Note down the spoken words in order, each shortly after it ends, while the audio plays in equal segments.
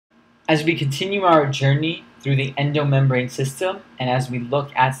As we continue our journey through the endomembrane system and as we look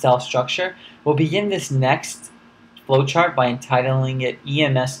at cell structure, we'll begin this next flowchart by entitling it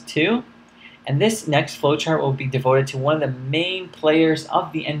EMS II. And this next flowchart will be devoted to one of the main players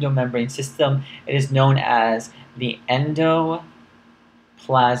of the endomembrane system. It is known as the endoplasmic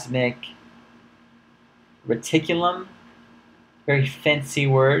reticulum. Very fancy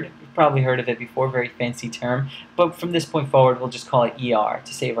word. You've probably heard of it before, very fancy term. But from this point forward, we'll just call it ER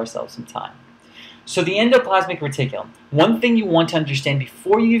to save ourselves some time. So the endoplasmic reticulum, one thing you want to understand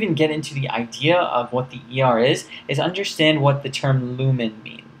before you even get into the idea of what the ER is understand what the term lumen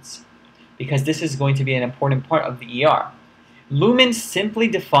means, because this is going to be an important part of the ER. Lumen simply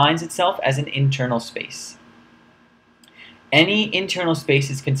defines itself as an internal space. Any internal space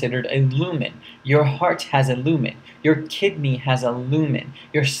is considered a lumen. Your heart has a lumen. Your kidney has a lumen.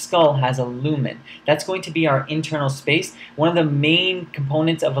 Your skull has a lumen. That's going to be our internal space. One of the main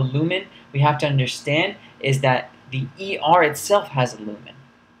components of a lumen we have to understand is that the ER itself has a lumen.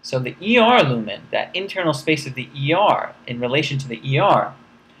 So the ER lumen, that internal space of the ER in relation to the ER,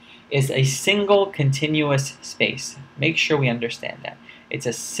 is a single continuous space. Make sure we understand that. It's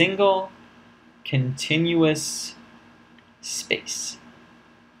a single continuous space.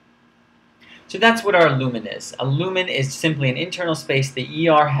 So that's what our lumen is. A lumen is simply an internal space. The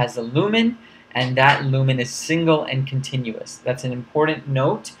ER has a lumen, and that lumen is single and continuous. That's an important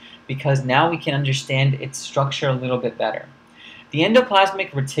note because now we can understand its structure a little bit better. The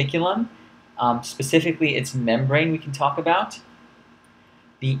endoplasmic reticulum, specifically its membrane we can talk about.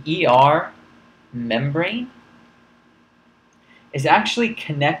 The ER membrane is actually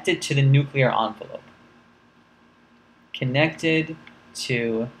connected to the nuclear envelope. Connected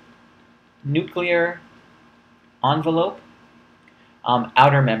to nuclear envelope,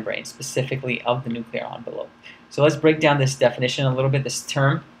 outer membrane, specifically of the nuclear envelope. So let's break down this definition a little bit, this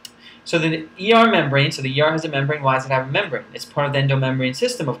term. So the ER membrane, so the ER has a membrane. Why does it have a membrane? It's part of the endomembrane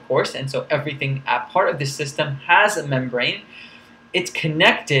system, of course, and so everything part of this system has a membrane. It's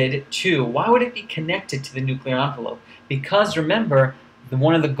connected to, why would it be connected to the nuclear envelope? Because remember,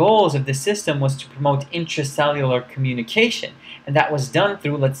 one of the goals of the system was to promote intracellular communication, and that was done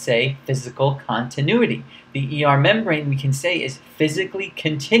through, let's say, physical continuity. The ER membrane, we can say, is physically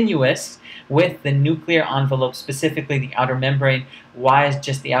continuous with the nuclear envelope, specifically the outer membrane. Why is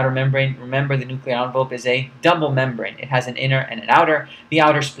just the outer membrane? Remember, the nuclear envelope is a double membrane. It has an inner and an outer. The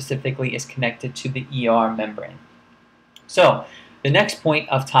outer specifically is connected to the ER membrane. So the next point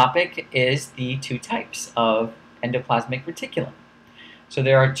of topic is the two types of endoplasmic reticulum. So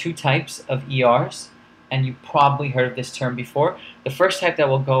there are two types of ERs, and you probably heard of this term before. The first type that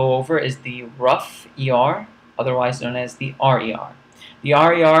we'll go over is the rough ER, otherwise known as the RER. The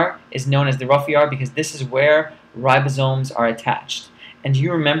RER is known as the rough ER because this is where ribosomes are attached. And do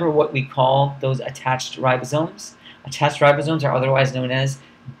you remember what we call those attached ribosomes? Attached ribosomes are otherwise known as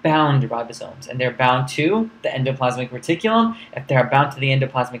bound ribosomes, and they're bound to the endoplasmic reticulum. If they are bound to the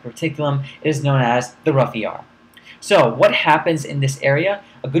endoplasmic reticulum, it is known as the rough ER. So what happens in this area?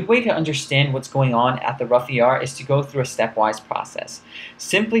 A good way to understand what's going on at the rough ER is to go through a stepwise process.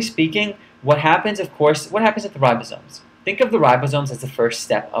 Simply speaking, what happens at the ribosomes? Think of the ribosomes as the first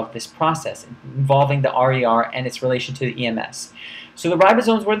step of this process involving the RER and its relation to the EMS. So the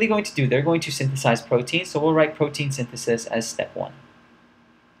ribosomes, what are they going to do? They're going to synthesize proteins, so we'll write protein synthesis as step 1.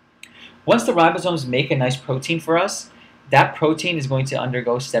 Once the ribosomes make a nice protein for us, that protein is going to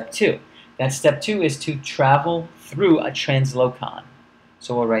undergo step 2. That step 2 is to travel through a translocon.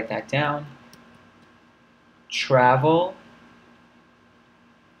 So we'll write that down. Travel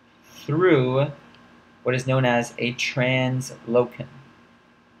through what is known as a translocon.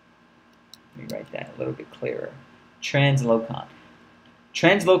 Let me write that a little bit clearer. Translocon.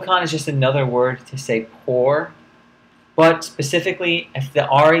 Translocon is just another word to say pore. But specifically, if the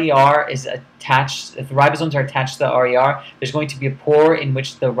RER is attached, if the ribosomes are attached to the RER, there's going to be a pore in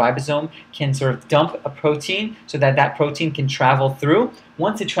which the ribosome can sort of dump a protein so that that protein can travel through.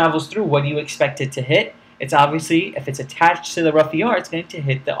 Once it travels through, what do you expect it to hit? It's obviously, if it's attached to the rough ER, it's going to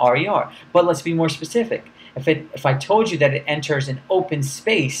hit the RER. But let's be more specific. If I told you that it enters an open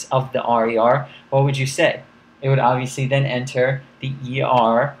space of the RER, what would you say? It would obviously then enter the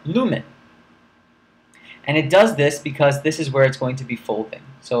ER lumen. And it does this because this is where it's going to be folding.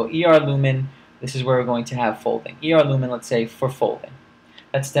 So ER lumen, this is where we're going to have folding. ER lumen, let's say, for folding.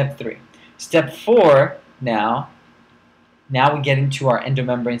 That's step 3. Step 4, now we get into our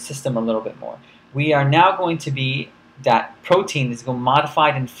endomembrane system a little bit more. We are now going to be, that protein is going to be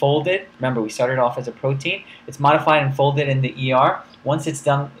modified and folded. Remember, we started off as a protein. It's modified and folded in the ER. Once it's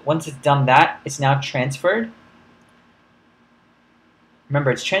done that, it's now transferred. Remember,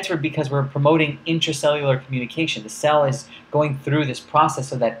 it's transferred because we're promoting intracellular communication. The cell is going through this process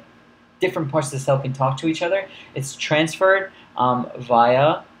so that different parts of the cell can talk to each other. It's transferred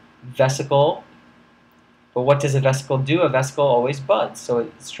via vesicle. But what does a vesicle do? A vesicle always buds. So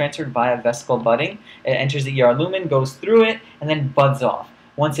it's transferred via vesicle budding. It enters the ER lumen, goes through it, and then buds off.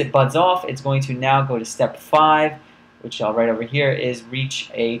 Once it buds off, it's going to now go to step 5, which I'll write over here, is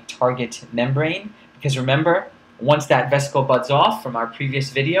reach a target membrane. Because remember, once that vesicle buds off from our previous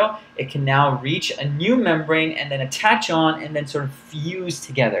video, it can now reach a new membrane and then attach on and then sort of fuse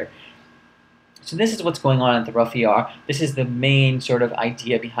together. So this is what's going on at the rough ER. This is the main sort of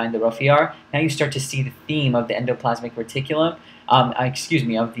idea behind the rough ER. Now you start to see the theme of the endoplasmic reticulum,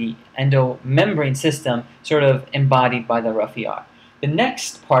 of the endomembrane system sort of embodied by the rough ER. The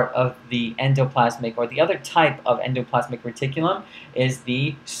next part of the endoplasmic, or the other type of endoplasmic reticulum, is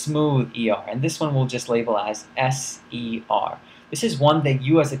the smooth ER. And this one we'll just label as SER. This is one that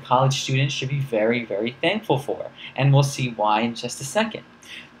you as a college student should be very, very thankful for. And we'll see why in just a second.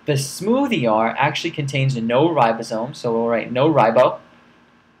 The smooth ER actually contains no ribosome, so we'll write no ribo.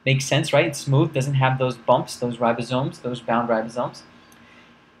 Makes sense, right? It's smooth, doesn't have those bumps, those ribosomes, those bound ribosomes.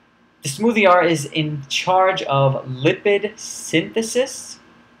 The smooth ER is in charge of lipid synthesis.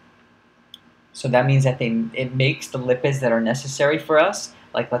 So that means that it makes the lipids that are necessary for us,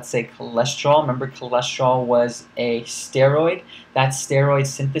 like let's say cholesterol. Remember, cholesterol was a steroid. That steroid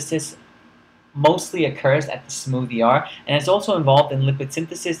synthesis mostly occurs at the smooth ER, and it's also involved in lipid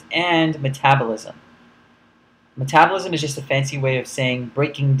synthesis and metabolism. Metabolism is just a fancy way of saying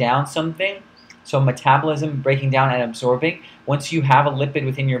breaking down something. So metabolism, breaking down and absorbing. Once you have a lipid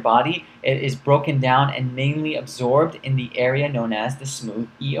within your body, it is broken down and mainly absorbed in the area known as the smooth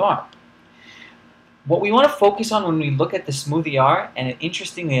ER. What we want to focus on when we look at the smooth ER, and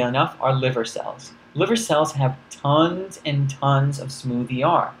interestingly enough, are liver cells. Liver cells have tons and tons of smooth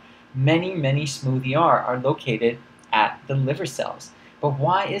ER. Many, many smooth ER are located at the liver cells. But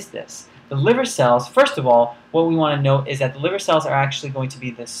why is this? The liver cells, first of all, what we want to note is that the liver cells are actually going to be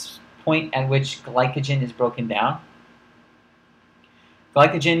this point at which glycogen is broken down.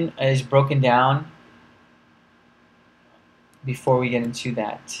 Glycogen is broken down before we get into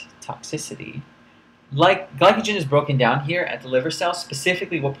that toxicity. Like glycogen is broken down here at the liver cells.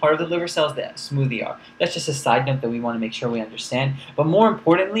 Specifically, what part of the liver cells? The smooth ER. That's just a side note that we want to make sure we understand. But more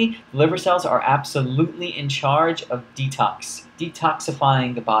importantly, the liver cells are absolutely in charge of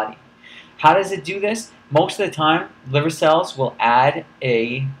detoxifying the body. How does it do this? Most of the time, liver cells will add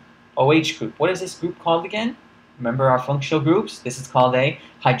a OH group. What is this group called again? Remember our functional groups? This is called a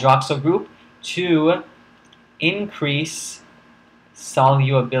hydroxyl group to increase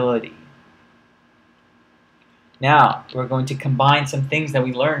solubility. Now, we're going to combine some things that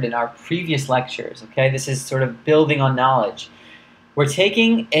we learned in our previous lectures, okay? This is sort of building on knowledge. We're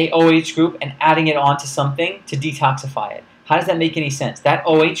taking a OH group and adding it onto something to detoxify it. How does that make any sense? That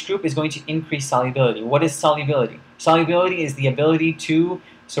OH group is going to increase solubility. What is solubility? Solubility is the ability to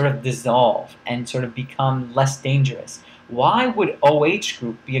sort of dissolve and sort of become less dangerous. Why would OH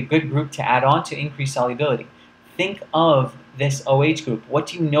group be a good group to add on to increase solubility? Think of this OH group. What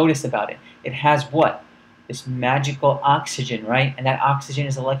do you notice about it? It has what? This magical oxygen, right? And that oxygen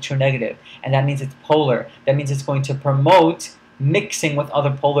is electronegative, and that means it's polar. That means it's going to promote mixing with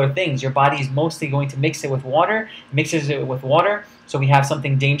other polar things. Your body is mostly going to mix it with water, mixes it with water, so we have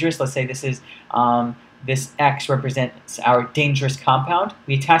something dangerous. Let's say this is this X represents our dangerous compound.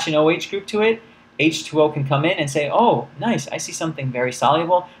 We attach an OH group to it. H2O can come in and say, oh, nice, I see something very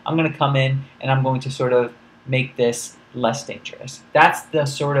soluble. I'm going to come in and I'm going to sort of make this less dangerous. That's the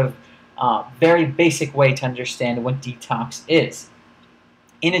sort of very basic way to understand what detox is.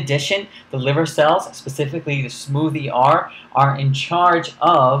 In addition, the liver cells, specifically the smooth ER, are in charge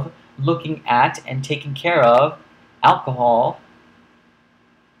of looking at and taking care of alcohol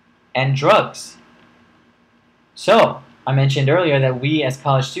and drugs. So, I mentioned earlier that we as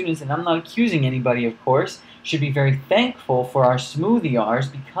college students, and I'm not accusing anybody of course, should be very thankful for our smooth ERs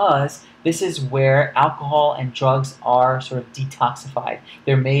because this is where alcohol and drugs are sort of detoxified.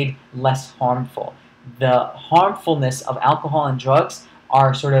 They're made less harmful. The harmfulness of alcohol and drugs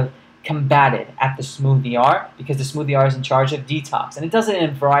are sort of combated at the smooth ER because the smooth ER is in charge of detox. And it does it in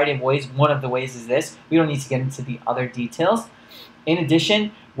a variety of ways. One of the ways is this. We don't need to get into the other details. In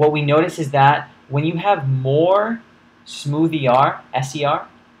addition, what we notice is that when you have more smooth ER, SER,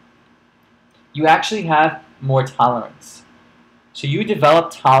 you actually have more tolerance. So you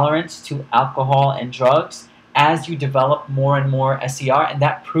develop tolerance to alcohol and drugs as you develop more and more SER, and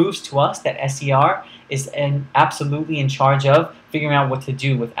that proves to us that SER is absolutely in charge of figuring out what to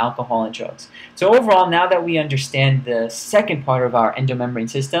do with alcohol and drugs. So overall, now that we understand the second part of our endomembrane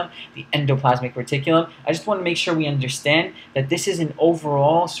system, the endoplasmic reticulum, I just want to make sure we understand that this is an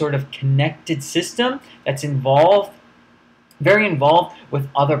overall sort of connected system that's very involved with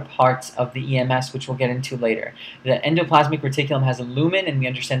other parts of the EMS, which we'll get into later. The endoplasmic reticulum has a lumen, and we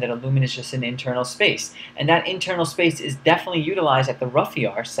understand that a lumen is just an internal space. And that internal space is definitely utilized at the rough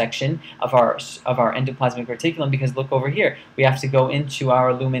ER section of our endoplasmic reticulum, because look over here. We have to go into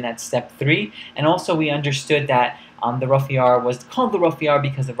our lumen at step 3, and also we understood that the rough ER was called the rough ER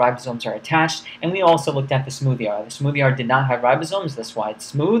because the ribosomes are attached, and we also looked at the smooth ER. The smooth ER did not have ribosomes, that's why it's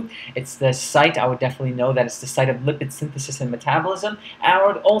smooth. It's the site, I would definitely know that it's the site of lipid synthesis and metabolism, and I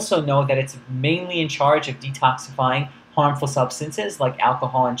would also know that it's mainly in charge of detoxifying harmful substances like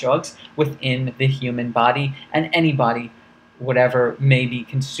alcohol and drugs within the human body, and anybody, whatever, may be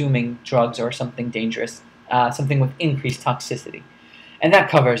consuming drugs or something dangerous, something with increased toxicity. And that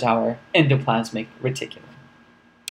covers our endoplasmic reticulum.